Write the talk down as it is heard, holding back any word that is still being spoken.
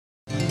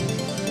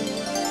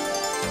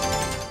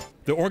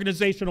The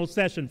organizational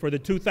session for the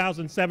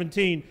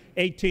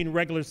 2017-18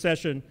 regular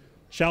session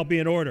shall be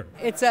in order.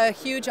 It's a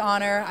huge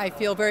honor. I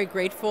feel very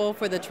grateful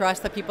for the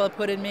trust that people have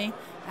put in me,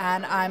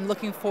 and I'm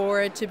looking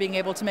forward to being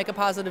able to make a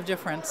positive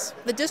difference.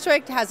 The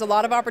district has a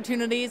lot of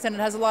opportunities and it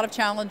has a lot of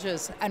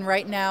challenges, and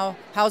right now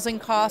housing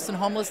costs and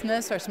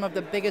homelessness are some of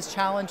the biggest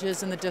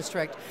challenges in the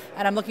district,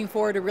 and I'm looking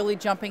forward to really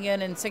jumping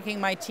in and sinking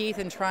my teeth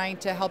and trying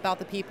to help out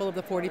the people of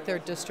the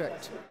 43rd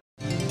District.